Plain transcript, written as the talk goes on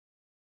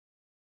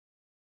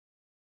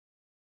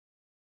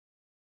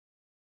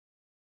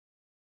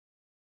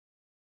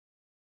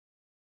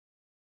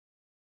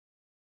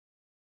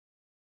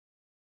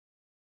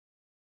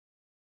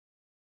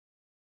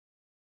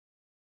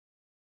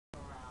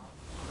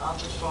up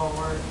is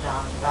forward,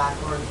 down is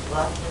backwards,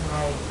 left and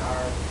right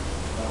are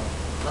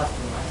left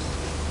and right.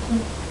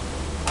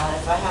 And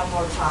if I have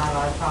more time,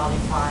 I'd probably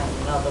find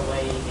another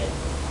way to get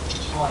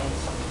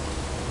points.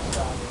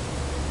 So,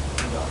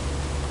 go.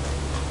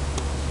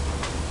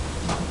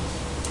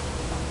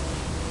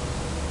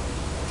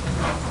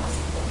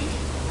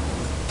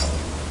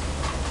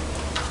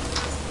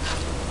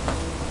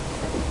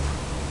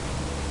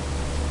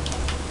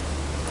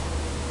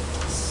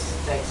 This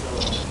takes a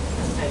minute.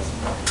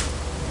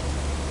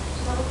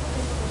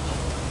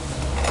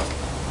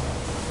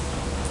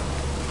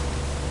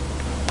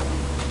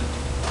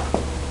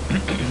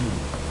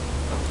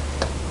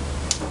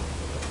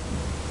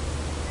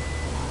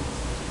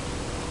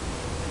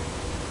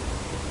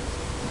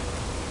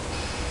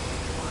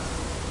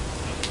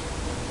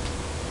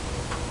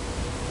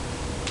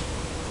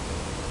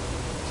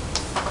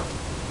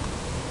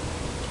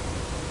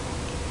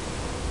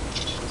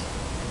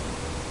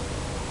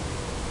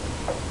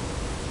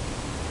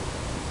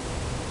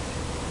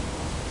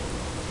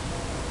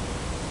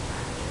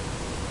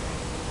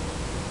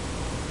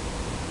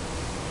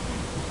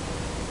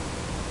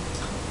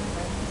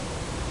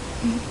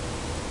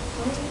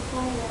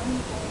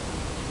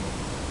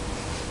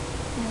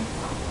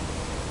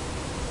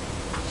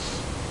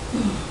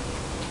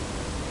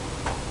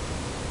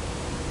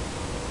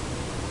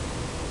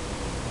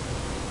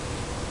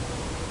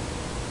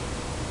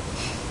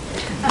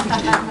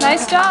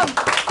 Nice job.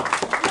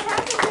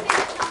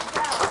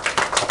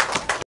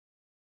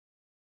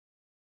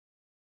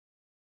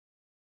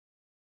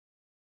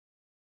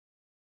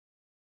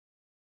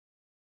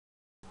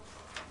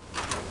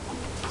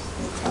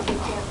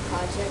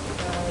 Project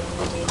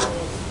we did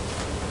with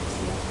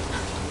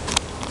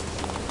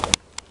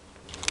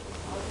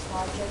our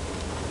project.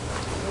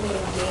 We made a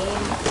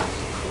game.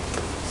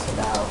 It's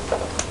about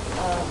a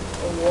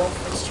wolf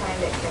that's trying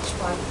to catch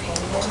 5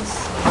 penguins.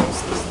 And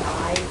there's these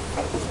knife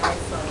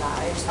for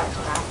knives that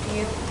come after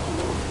you.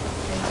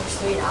 And there's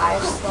 3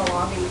 knives. The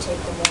longer you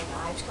take, the more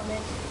knives come in.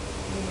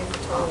 You get the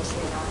total of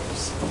 3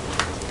 knives.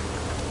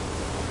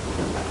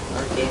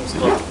 Our game's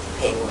called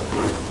Penguin.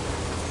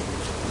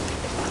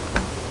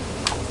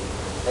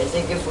 I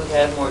think if we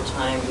had more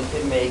time, we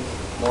could make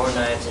more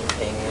knives and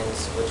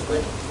penguins, which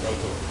would make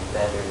it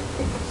better.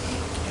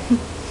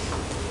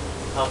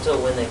 How to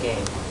win the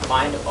game.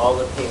 Find all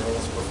the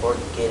penguins before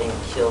getting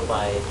killed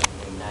by a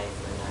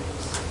knife or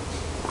knives.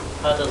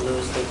 How to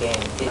lose the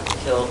game. Get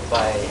killed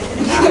by a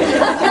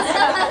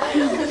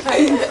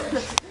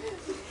knife.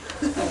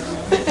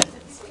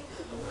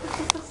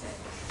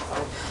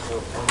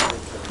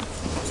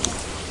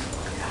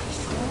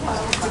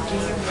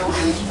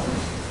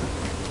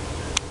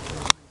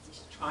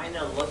 Trying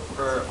to look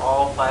for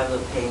all 5 of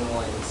the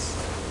penguins,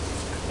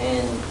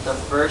 and the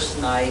first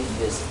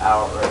knife is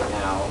out right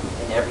now,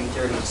 and every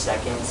 30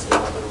 seconds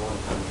another one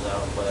comes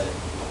out, but we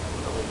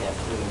only have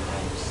 3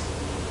 knives.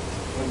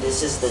 And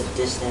this is the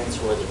distance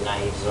where the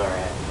knives are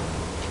at.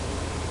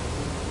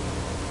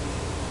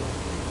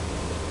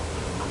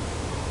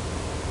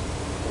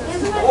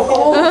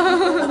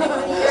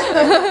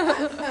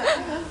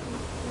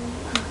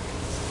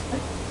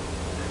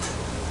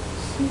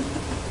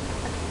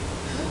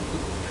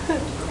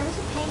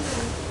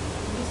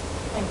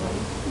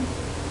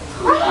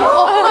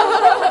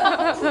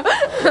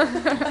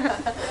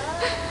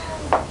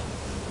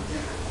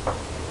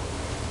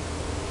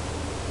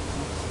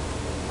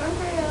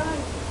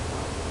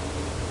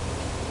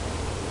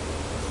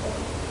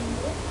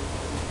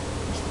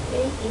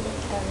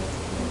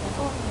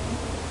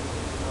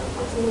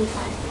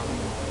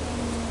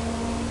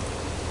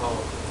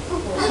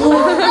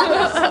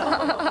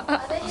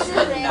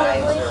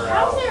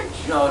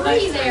 No,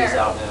 knife 3 is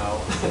out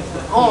now.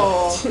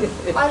 Oh.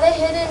 Are they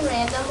hidden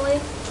randomly?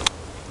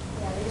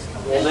 Yeah, they just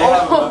come in. They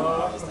haven't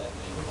memorized it.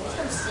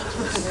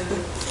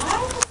 Why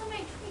are there so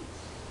many trees?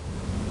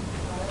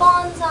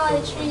 Bonsai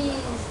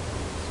trees.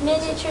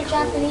 Miniature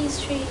Japanese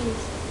trees.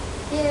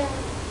 Yeah.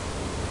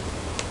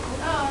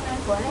 Oh,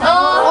 no.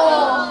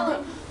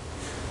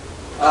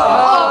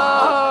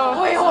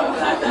 Oh. Wait, hold on.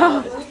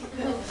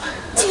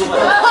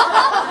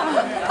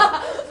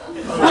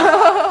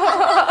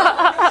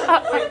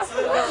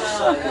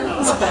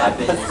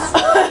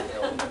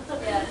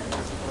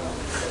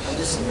 I'm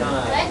just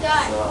gonna.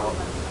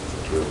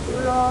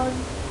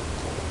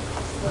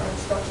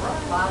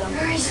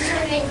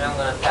 And I'm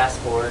gonna fast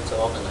forward to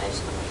all the nice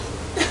stuff.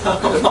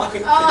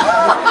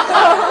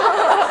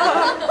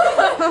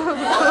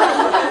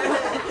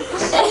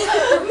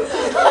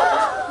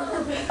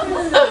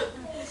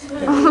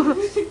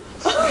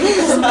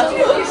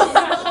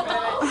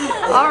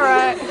 All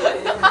right.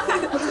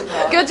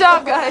 Good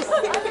job, guys.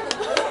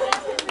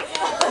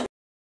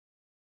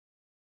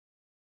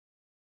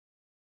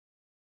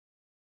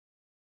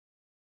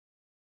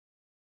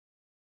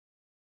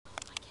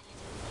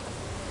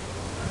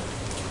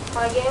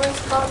 My game is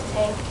called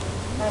Tank.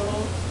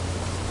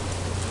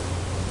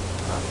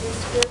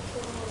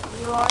 Description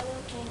is you are the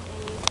tank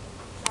and you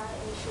try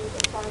and shoot the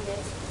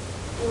targets.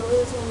 You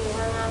lose when you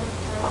run out of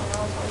time and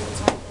also you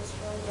try to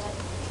destroy that.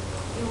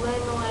 You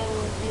win when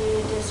you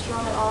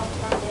run at all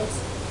targets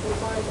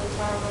before the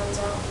time runs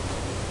out.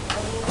 I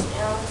use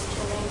arrows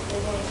to make the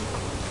game.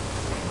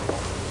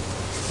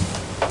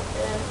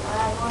 If I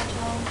had more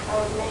time, I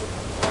would make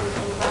an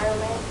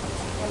environment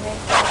and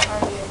make more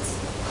targets.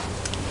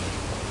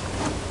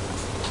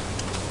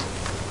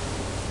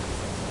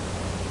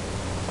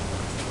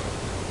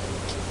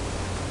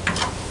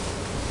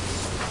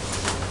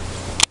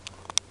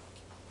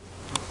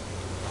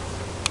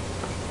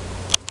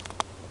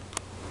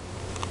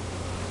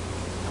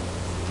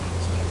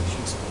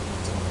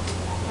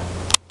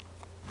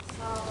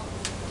 So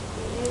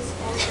we use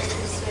enter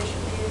to switch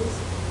views.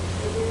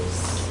 We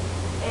use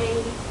A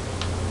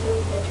to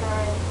move the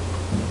turret,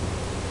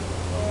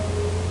 and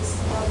we use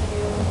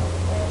W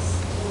S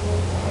to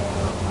move the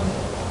arrow on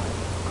the line.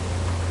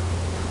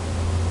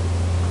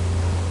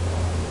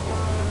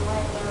 And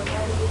when we're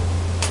ready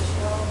to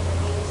show the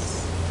base,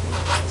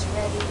 it's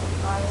ready to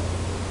fire.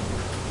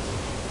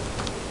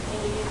 And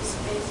you use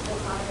space to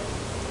fire.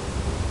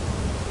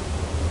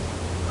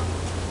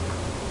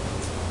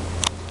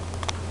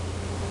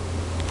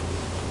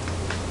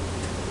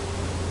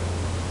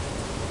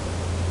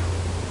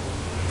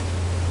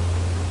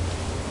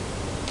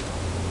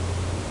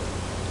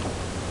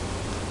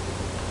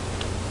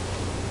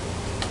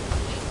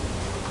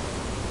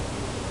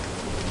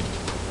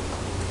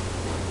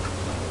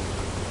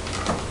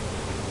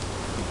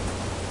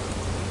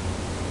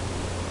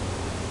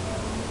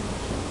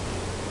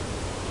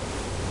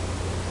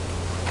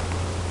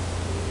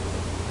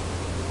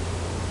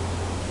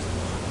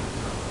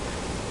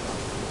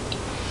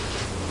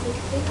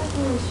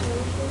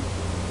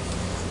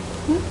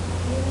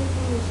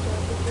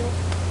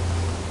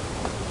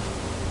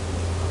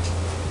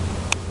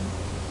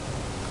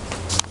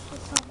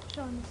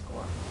 Showing the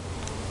score.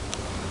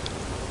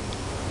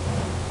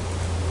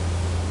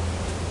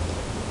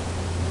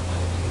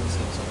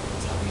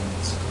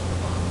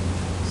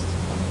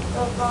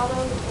 The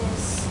bottom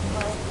is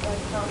like the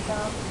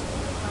countdown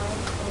time,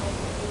 and like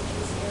the H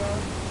is 0,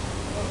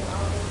 and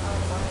all the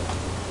time like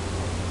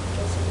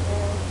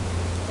disappear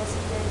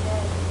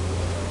dead.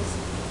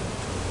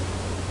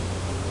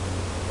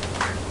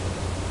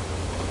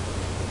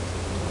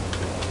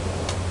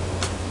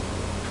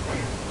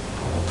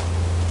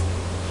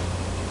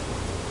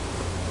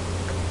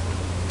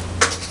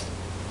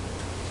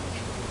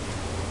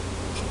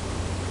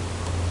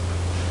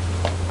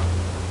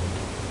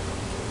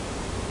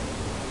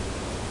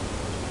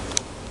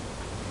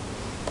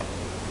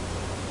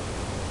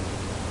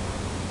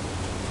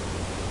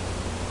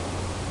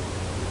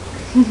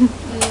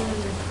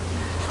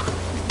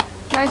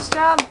 Nice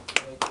job.